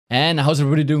And how's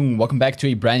everybody doing? Welcome back to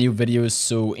a brand new video.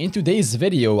 So in today's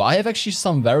video, I have actually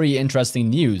some very interesting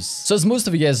news. So as most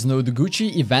of you guys know, the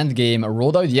Gucci event game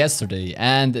rolled out yesterday,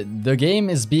 and the game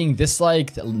is being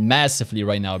disliked massively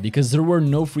right now because there were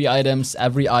no free items.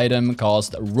 Every item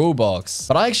cost Robux.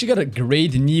 But I actually got a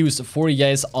great news for you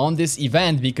guys on this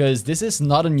event because this is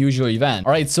not an usual event.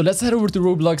 Alright, so let's head over to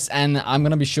Roblox and I'm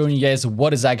gonna be showing you guys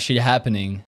what is actually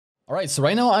happening. Alright, so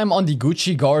right now I'm on the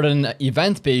Gucci Garden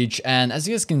event page, and as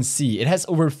you guys can see, it has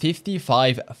over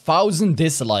 55,000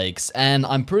 dislikes, and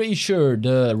I'm pretty sure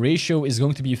the ratio is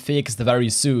going to be fixed very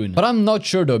soon. But I'm not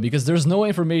sure though, because there's no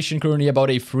information currently about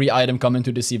a free item coming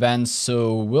to this event,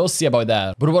 so we'll see about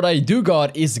that. But what I do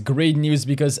got is great news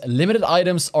because limited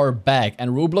items are back,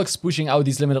 and Roblox pushing out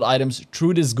these limited items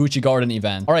through this Gucci Garden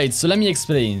event. Alright, so let me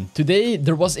explain. Today,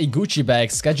 there was a Gucci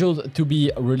bag scheduled to be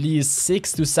released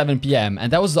 6 to 7 p.m.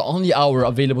 and that was the only hour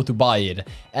available to buy it,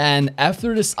 and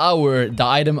after this hour the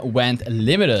item went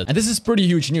limited. And this is pretty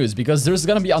huge news because there's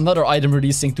gonna be another item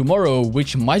releasing tomorrow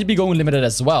which might be going limited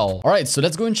as well. All right, so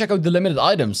let's go and check out the limited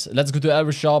items. Let's go to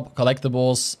every shop,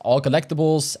 collectibles, all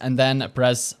collectibles, and then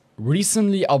press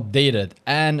recently updated,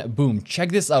 and boom, check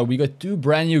this out. We got two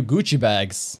brand new Gucci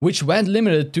bags which went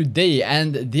limited today,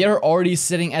 and they are already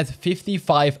sitting at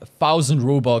 55,000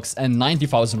 Robux and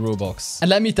 90,000 Robux.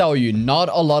 And let me tell you, not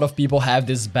a lot of people have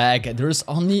this bag. There's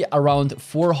only around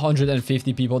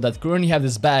 450 people that currently have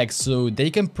this bag, so they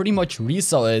can pretty much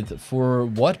resell it for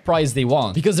what price they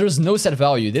want because there's no set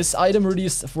value. This item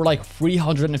released for like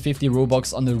 350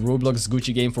 Robux on the Roblox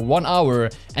Gucci game for 1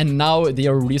 hour, and now they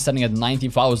are reselling at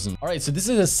 90,000. Alright, so this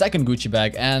is the second Gucci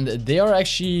bag, and they are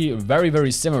actually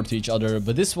very similar to each other,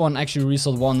 but this one actually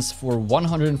resold once for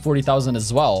 140,000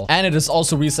 as well, and it is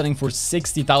also reselling for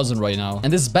 60,000 right now.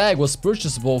 And this bag was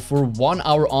purchasable for 1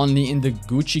 hour only in the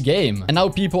Gucci game, and now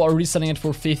people are reselling it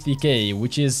for 50k,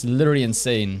 which is literally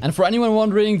insane. And for anyone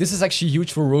wondering, this is actually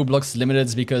huge for Roblox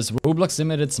Limiteds because Roblox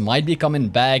Limiteds might be coming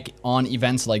back on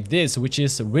events like this, which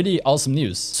is really awesome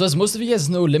news. So as most of you guys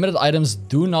know, limited items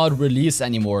do not release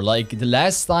anymore. Like the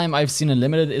last time I've seen a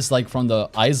limited is like from the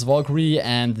Ice Valkyrie,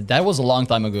 and that was a long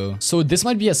time ago. So this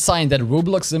might be a sign that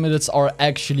Roblox Limiteds are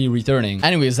actually returning.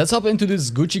 Anyways, let's hop into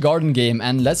this Gucci Garden game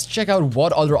and let's check out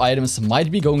what other items might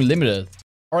be going limited.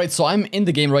 Alright, so I'm in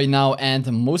the game right now, and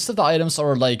most of the items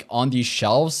are like on these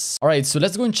shelves. Alright, so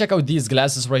let's go and check out these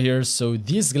glasses right here. So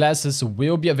these glasses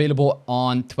will be available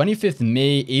on 25th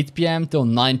May, 8 p.m. till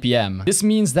 9 p.m. This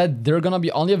means that they're gonna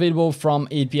be only available from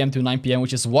 8 p.m. to 9 p.m.,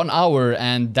 which is 1 hour,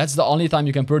 and that's the only time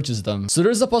you can purchase them. So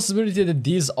there's a possibility that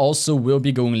these also will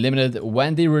be going limited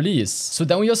when they release. So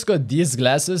then we also got these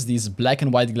glasses, these black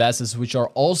and white glasses, which are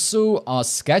also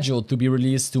scheduled to be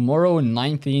released tomorrow,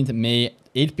 19th May,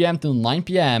 8 p.m. to 9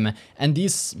 p.m. and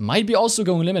these might be also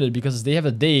going limited because they have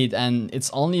a date and it's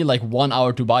only like 1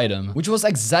 hour to buy them, which was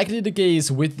exactly the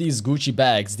case with these Gucci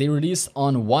bags. They released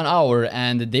on 1 hour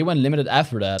and they went limited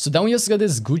after that. So then we also got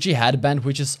this Gucci headband,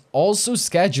 which is also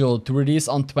scheduled to release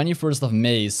on 21st of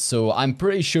May. So I'm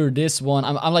pretty sure this one,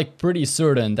 I'm like pretty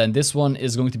certain that this one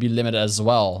is going to be limited as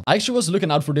well. I actually was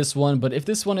looking out for this one, but if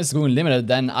this one is going limited,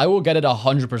 then I will get it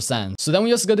 100%. So then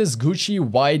we also got this Gucci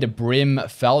wide brim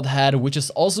felt hat, which is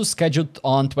also scheduled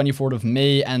on 24th of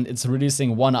May, and it's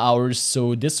releasing 1 hour,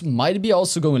 so this might be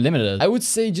also going limited. I would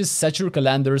say just set your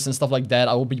calendars and stuff like that.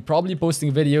 I will be probably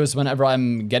posting videos whenever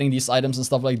I'm getting these items and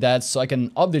stuff like that, so I can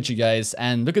update you guys.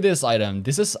 And look at this item.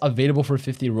 This is available for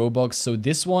 50 Robux, so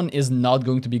this one is not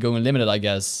going to be going limited, I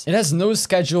guess. It has no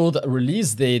scheduled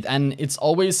release date, and it's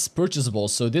always purchasable,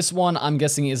 so this one I'm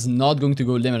guessing is not going to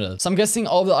go limited. So I'm guessing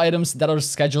all the items that are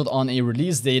scheduled on a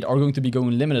release date are going to be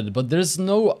going limited, but there's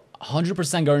no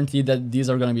 100% guaranteed that these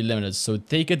are going to be limited, so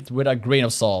take it with a grain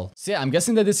of salt. So yeah, I'm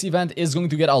guessing that this event is going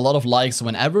to get a lot of likes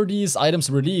whenever these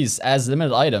items release as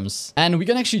limited items. And we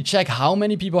can actually check how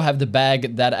many people have the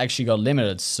bag that actually got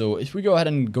limited. So if we go ahead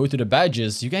and go to the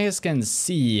badges, you guys can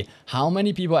see how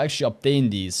many people actually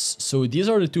obtained these. So these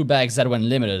are the two bags that went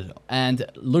limited, and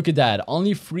look at that,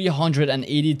 only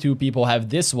 382 people have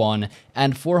this one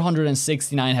and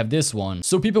 469 have this one.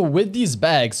 So people with these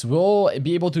bags will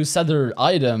be able to sell their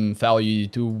item value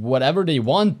to whatever they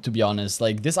want, to be honest.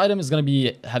 Like this item is going to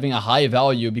be having a high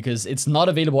value because it's not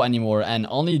available anymore and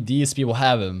only these people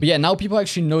have them. But yeah, now people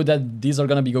actually know that these are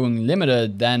going to be going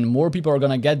limited, then more people are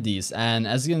going to get these. And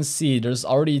as you can see, there's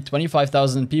already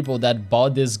 25,000 people that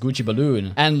bought this Gucci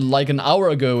balloon, and like an hour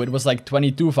ago it was like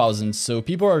 22,000. So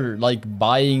people are like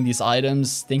buying these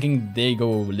items thinking they go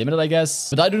limited, I guess.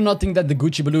 But I do not think that the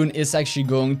Gucci balloon is actually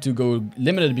going to go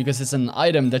limited because it's an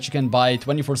item that you can buy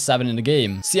 24/7 in the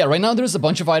game. See, yeah, right now there's a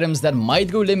bunch of items that might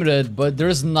go limited, but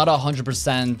there's not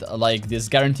 100% like this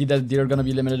guarantee that they're gonna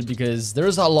be limited because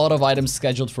there's a lot of items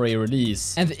scheduled for a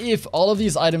release. And if all of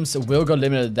these items will go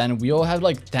limited, then we'll have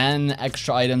like 10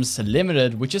 extra items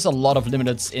limited, which is a lot of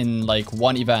limiteds in like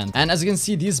one event. And as you can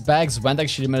see, these bags went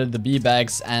actually limited, the B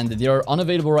bags, and they are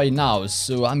unavailable right now.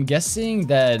 So I'm guessing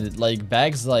that like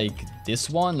bags like this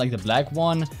one, like the black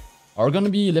one, are gonna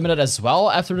be limited as well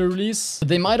after the release.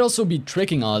 They might also be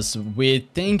tricking us with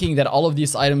thinking that all of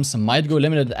these items might go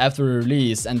limited after the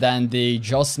release, and then they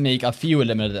just make a few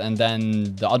limited, and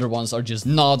then the other ones are just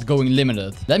not going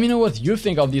limited. Let me know what you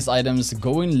think of these items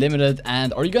going limited,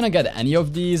 and are you gonna get any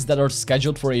of these that are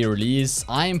scheduled for a release?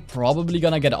 I'm probably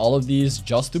gonna get all of these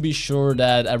just to be sure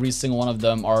that every single one of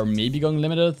them are maybe going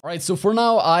limited. Alright, so for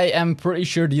now, I am pretty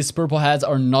sure these purple hats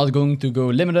are not going to go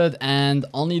limited, and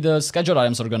only the scheduled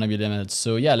items are gonna be limited.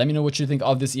 So yeah, let me know what you think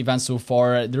of this event so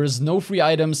far. There is no free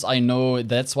items. I know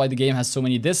that's why the game has so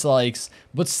many dislikes,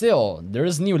 but still, there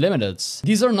is new limiteds.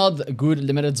 These are not good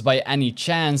limiteds by any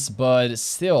chance, but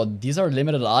still, these are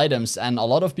limited items, and a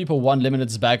lot of people want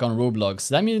limiteds back on Roblox.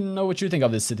 Let me know what you think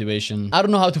of this situation. I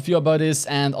don't know how to feel about this,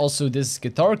 and also this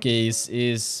guitar case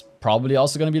is probably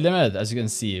also gonna be limited, as you can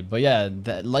see. But yeah,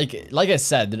 like I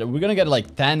said, we're gonna get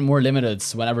like 10 more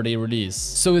limiteds whenever they release.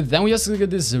 So then we also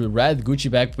get this red Gucci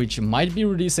bag, which might be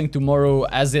releasing tomorrow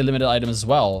as a limited item as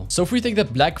well. So if we take the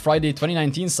Black Friday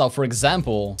 2019 style, for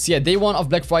example, so yeah, day one of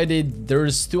Black Friday,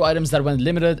 there's 2 items that went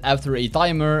limited after a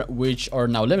timer, which are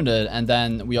now limited. And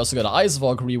then we also got an Ice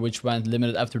Valkyrie, which went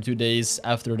limited after 2 days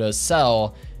after the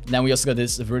sell. Then we also got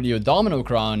this Video Domino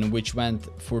Crown, which went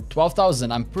for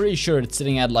 12,000. I'm pretty sure it's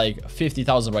sitting at like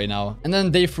 50,000 right now. And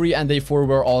then day 3 and day 4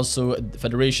 were also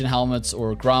Federation helmets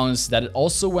or crowns that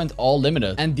also went all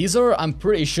limited. And these are, I'm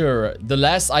pretty sure, the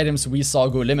last items we saw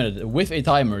go limited with a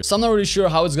timer. So I'm not really sure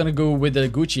how it's gonna go with the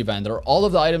Gucci event. Are all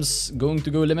of the items going to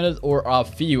go limited or a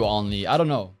few only? I don't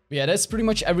know. But yeah, that's pretty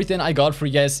much everything I got for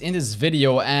you guys in this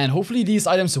video, and hopefully these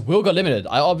items will go limited.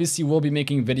 I obviously will be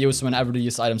making videos whenever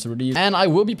these items are released, and I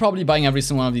will be probably buying every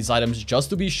single one of these items just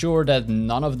to be sure that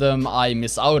none of them I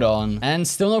miss out on. And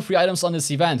still no free items on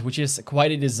this event, which is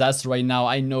quite a disaster right now.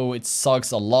 I know it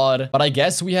sucks a lot, but I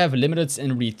guess we have limiteds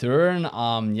in return.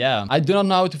 Yeah, I do not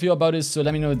know how to feel about this, so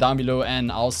let me know down below, and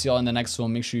I'll see y'all in the next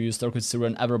one. Make sure you start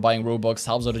considering ever buying Robux,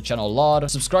 helps out the channel a lot.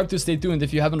 Subscribe to stay tuned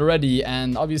if you haven't already,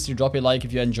 and obviously drop a like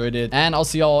if you enjoyed it, and I'll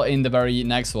see y'all in the very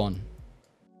next one.